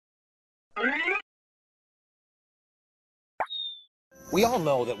We all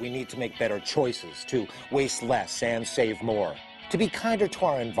know that we need to make better choices to waste less and save more, to be kinder to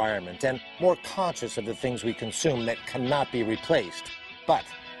our environment and more conscious of the things we consume that cannot be replaced. But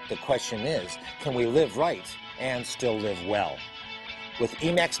the question is, can we live right and still live well? With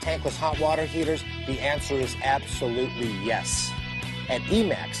Emax tankless hot water heaters, the answer is absolutely yes. At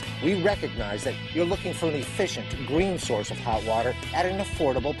Emax, we recognize that you're looking for an efficient, green source of hot water at an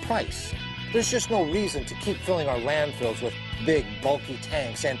affordable price. There's just no reason to keep filling our landfills with big, bulky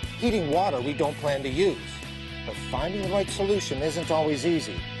tanks and heating water we don't plan to use. But finding the right solution isn't always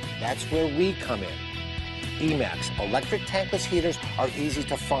easy. That's where we come in. Emax electric tankless heaters are easy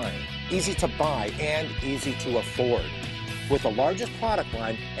to find, easy to buy, and easy to afford. With the largest product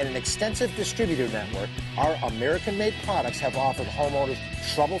line and an extensive distributor network, our American-made products have offered homeowners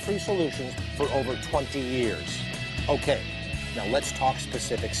trouble-free solutions for over 20 years. Okay, now let's talk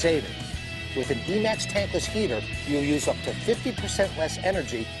specific savings. With an Emax tankless heater, you'll use up to 50% less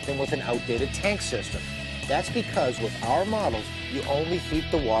energy than with an outdated tank system. That's because with our models, you only heat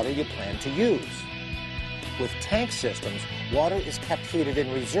the water you plan to use. With tank systems, water is kept heated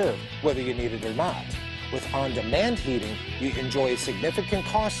in reserve, whether you need it or not. With on-demand heating, you enjoy significant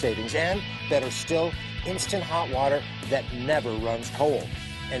cost savings and, better still, instant hot water that never runs cold.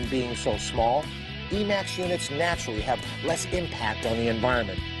 And being so small, Emax units naturally have less impact on the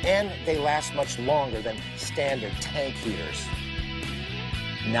environment, and they last much longer than standard tank heaters.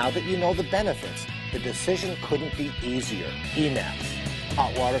 Now that you know the benefits, the decision couldn't be easier. Emax,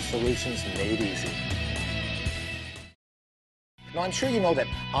 hot water solutions made easy. Now, I'm sure you know that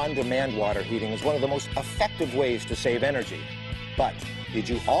on-demand water heating is one of the most effective ways to save energy. But did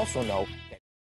you also know